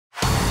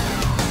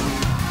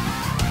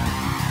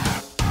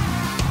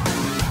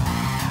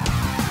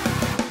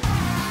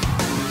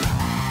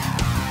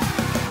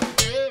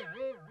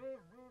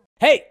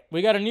Hey,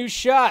 we got a new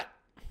shot,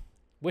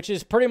 which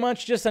is pretty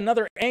much just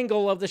another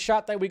angle of the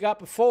shot that we got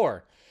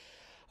before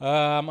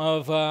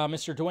of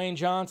Mr. Dwayne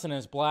Johnson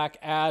as Black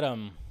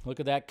Adam. Look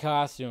at that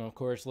costume, of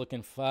course,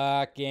 looking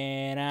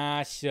fucking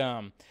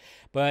awesome.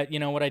 But, you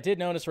know, what I did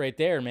notice right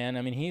there, man,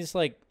 I mean, he's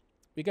like,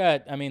 we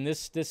got, I mean,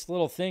 this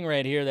little thing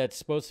right here that's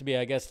supposed to be,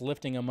 I guess,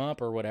 lifting him up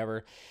or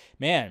whatever.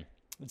 Man,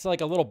 it's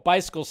like a little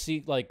bicycle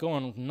seat, like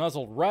going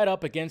nuzzled right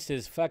up against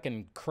his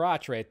fucking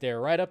crotch right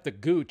there, right up the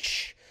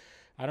gooch.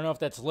 I don't know if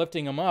that's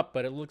lifting him up,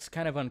 but it looks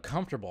kind of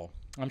uncomfortable.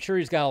 I'm sure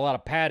he's got a lot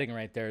of padding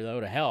right there, though,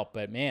 to help.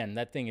 But, man,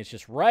 that thing is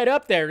just right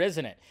up there,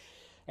 isn't it?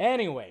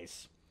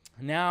 Anyways,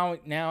 now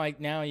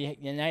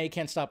you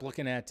can't stop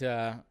looking at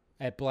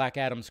Black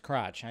Adam's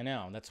crotch. I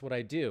know. That's what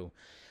I do.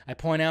 I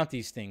point out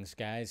these things,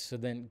 guys, so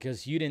then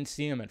because you didn't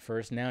see them at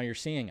first, now you're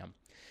seeing them.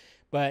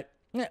 But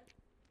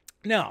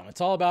no,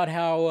 it's all about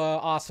how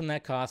awesome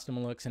that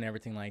costume looks and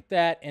everything like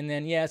that. And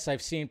then, yes,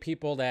 I've seen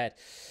people that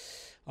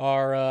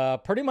are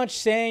pretty much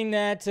saying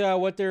that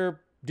what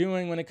they're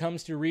doing when it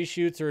comes to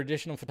reshoots or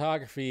additional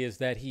photography is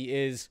that he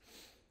is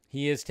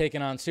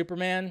taking on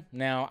Superman.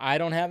 Now, I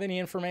don't have any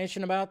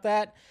information about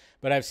that,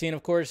 but I've seen,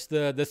 of course,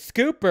 the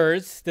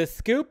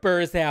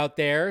scoopers out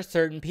there,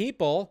 certain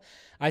people.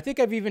 I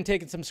think I've even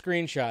taken some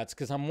screenshots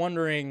because I'm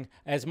wondering,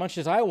 as much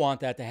as I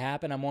want that to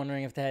happen, I'm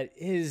wondering if that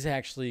is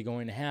actually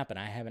going to happen.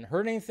 I haven't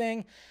heard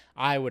anything.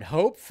 I would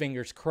hope,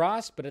 fingers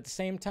crossed, but at the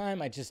same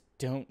time, I just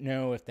don't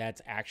know if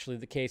that's actually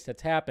the case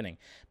that's happening.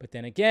 But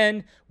then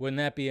again, wouldn't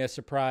that be a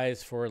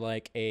surprise for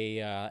like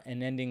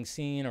an ending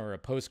scene or a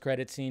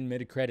post-credit scene,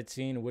 mid-credit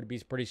scene? It would be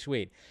pretty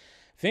sweet.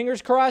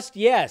 Fingers crossed,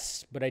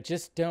 yes, but I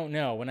just don't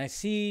know. When I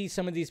see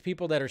some of these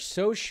people that are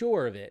so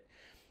sure of it,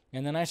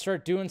 and then I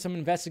start doing some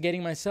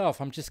investigating myself,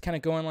 I'm just kind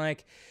of going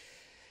like,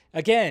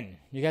 again,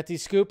 you got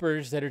these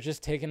scoopers that are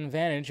just taking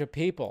advantage of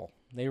people.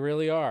 They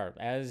really are,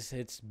 as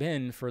it's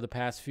been for the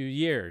past few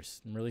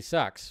years. It really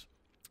sucks.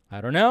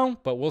 I don't know,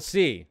 but we'll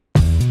see.